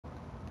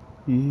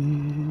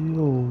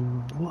Yo,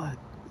 what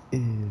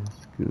is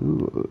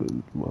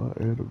good, my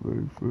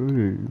anime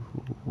fave?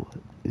 What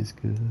is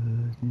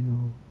good,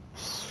 yo?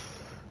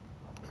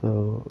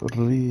 So,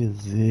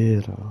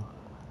 ReZero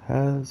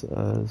has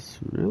us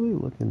really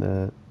looking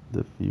at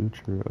the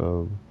future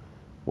of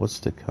what's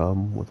to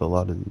come with a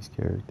lot of these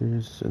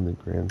characters in the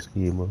grand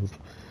scheme of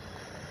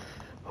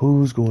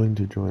who's going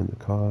to join the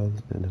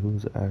cause and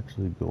who's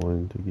actually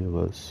going to give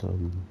us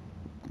some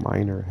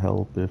minor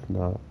help, if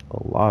not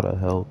a lot of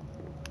help,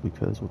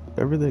 because with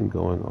everything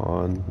going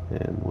on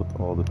and with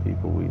all the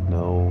people we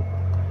know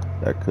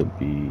that could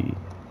be,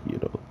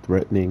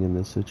 threatening in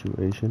this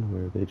situation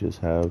where they just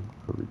have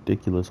a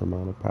ridiculous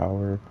amount of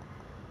power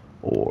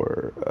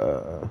or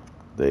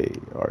they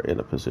are in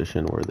a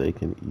position where they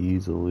can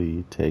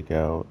easily take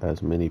out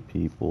as many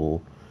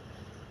people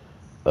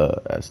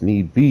as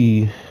need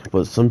be,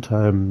 but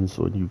sometimes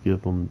when you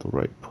give them the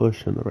right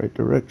push in the right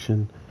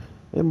direction,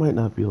 they might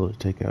not be able to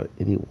take out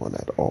anyone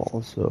at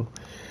all. So,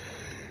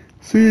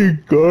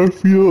 seeing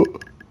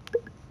Garfield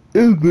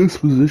in this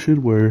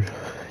position where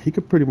he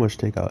could pretty much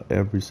take out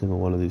every single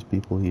one of these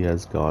people he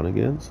has gone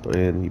against,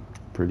 and he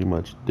pretty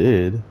much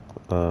did,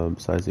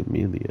 besides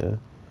Emilia,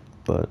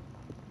 but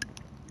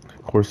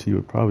of course he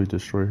would probably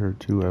destroy her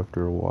too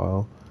after a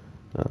while,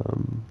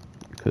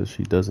 because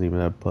she doesn't even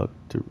have Puck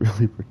to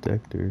really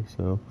protect her,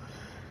 so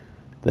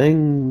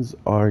things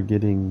are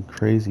getting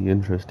crazy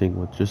interesting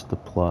with just the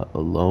plot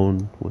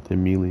alone, with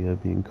Emilia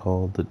being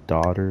called the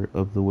daughter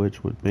of the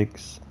witch, which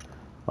makes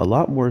a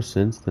lot more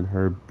sense than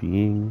her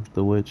being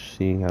the witch,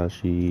 seeing how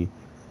she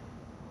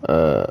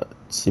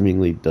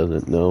seemingly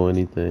doesn't know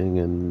anything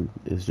and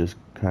is just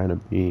kind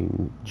of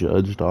being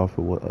judged off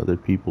of what other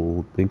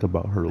people think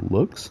about her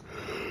looks.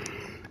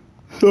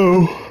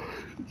 So,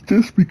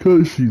 just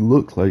because she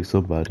looked like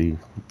somebody,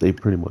 they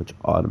pretty much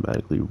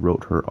automatically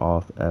wrote her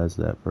off as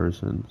that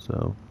person.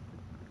 So,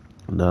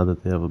 now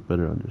that they have a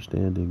better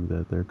understanding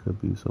that there could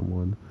be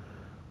someone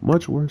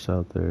much worse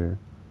out there,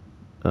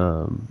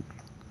 um,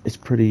 it's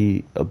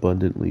pretty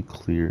abundantly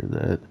clear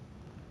that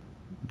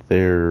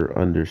they're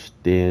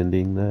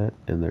understanding that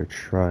and they're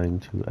trying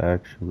to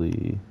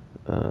actually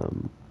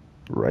um,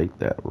 right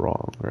that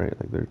wrong, right?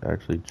 Like they're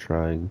actually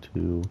trying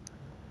to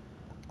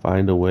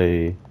find a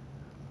way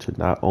to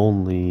not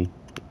only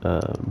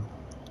um,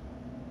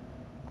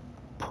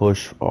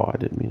 push, oh, I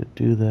didn't mean to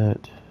do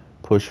that,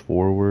 push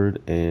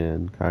forward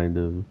and kind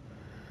of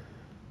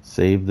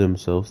save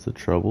themselves the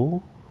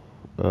trouble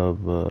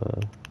of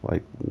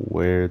like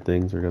where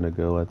things are going to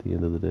go at the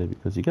end of the day,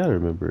 because you got to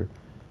remember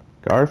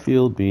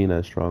Garfield being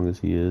as strong as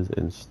he is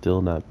and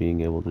still not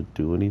being able to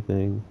do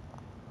anything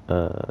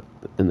uh,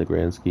 in the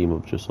grand scheme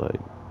of just like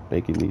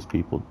making these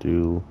people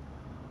do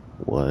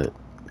what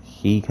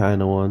he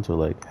kind of wants or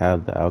like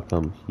have the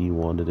outcome he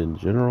wanted in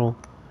general,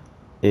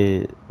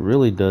 it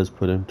really does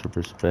put into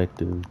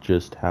perspective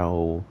just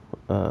how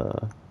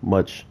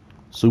much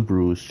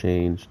Subaru has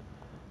changed,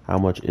 how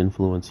much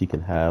influence he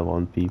can have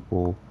on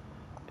people,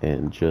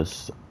 and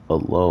just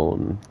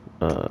alone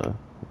uh,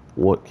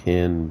 what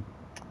can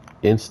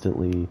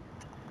instantly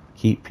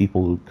keep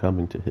people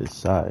coming to his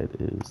side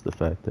is the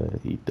fact that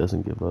he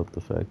doesn't give up,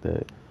 the fact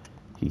that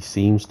he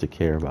seems to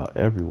care about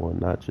everyone,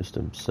 not just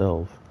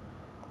himself.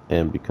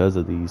 And because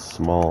of these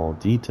small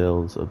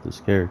details of this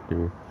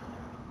character,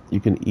 you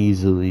can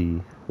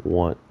easily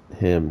want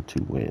him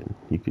to win.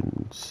 You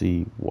can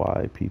see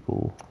why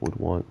people would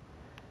want,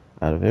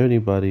 out of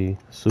anybody,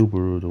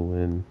 Subaru to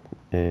win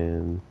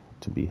and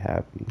to be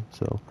happy.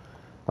 So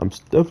I'm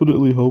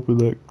definitely hoping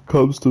that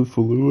comes to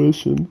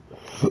fruition.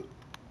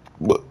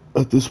 But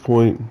at this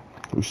point,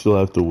 we still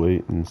have to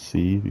wait and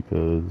see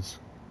because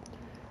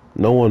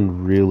no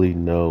one really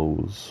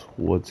knows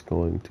what's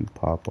going to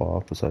pop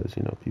off besides,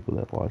 people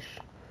that watch,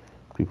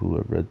 people who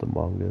have read the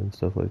manga and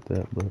stuff like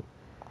that. But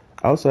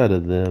outside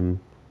of them,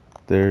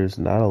 there's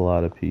not a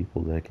lot of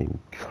people that can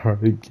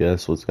hardly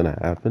guess what's going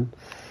to happen.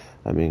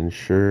 I mean,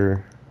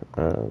 sure,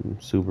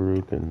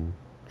 Subaru can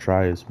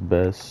try his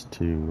best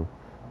to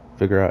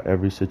figure out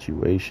every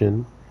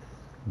situation,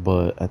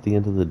 but at the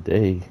end of the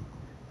day,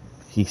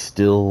 he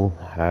still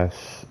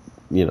has,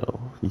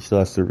 he still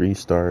has to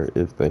restart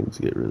if things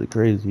get really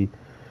crazy.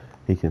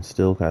 He can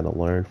still kind of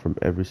learn from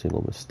every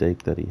single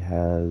mistake that he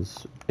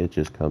has. It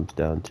just comes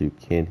down to,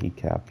 can he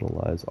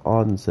capitalize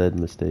on said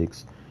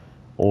mistakes,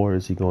 or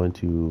is he going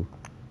to,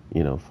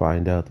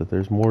 find out that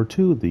there's more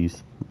to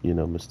these,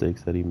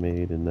 mistakes that he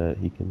made and that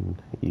he can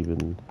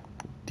even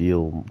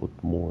deal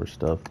with more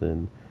stuff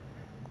than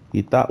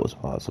he thought was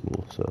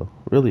possible. So,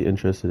 really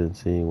interested in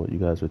seeing what you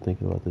guys are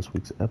thinking about this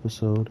week's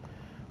episode.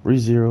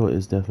 ReZero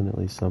is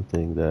definitely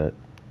something that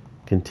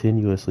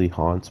continuously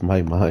haunts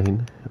my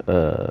mind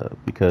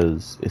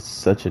because it's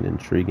such an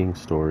intriguing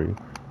story.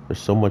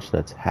 There's so much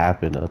that's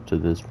happened up to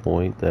this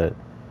point that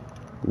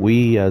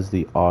we, as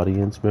the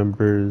audience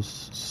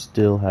members,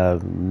 still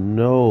have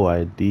no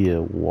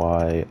idea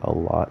why a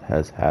lot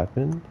has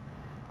happened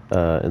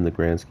in the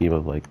grand scheme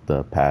of like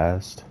the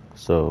past.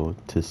 So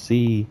to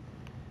see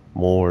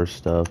more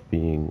stuff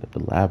being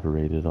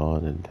elaborated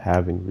on and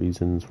having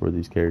reasons for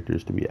these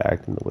characters to be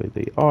acting the way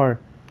they are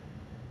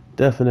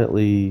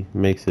definitely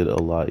makes it a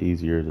lot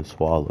easier to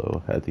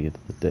swallow at the end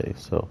of the day.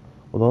 So,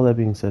 with all that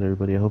being said,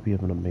 everybody, I hope you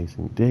have an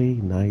amazing day,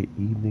 night,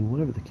 evening,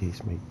 whatever the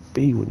case may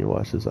be when you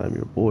watch this. I'm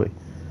your boy,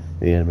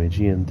 the Anime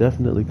G, and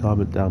definitely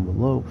comment down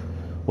below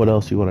what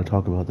else you want to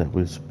talk about that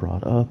was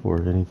brought up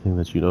or anything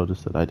that you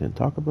noticed that I didn't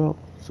talk about.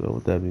 So,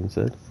 with that being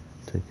said,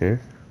 take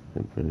care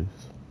and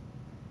peace.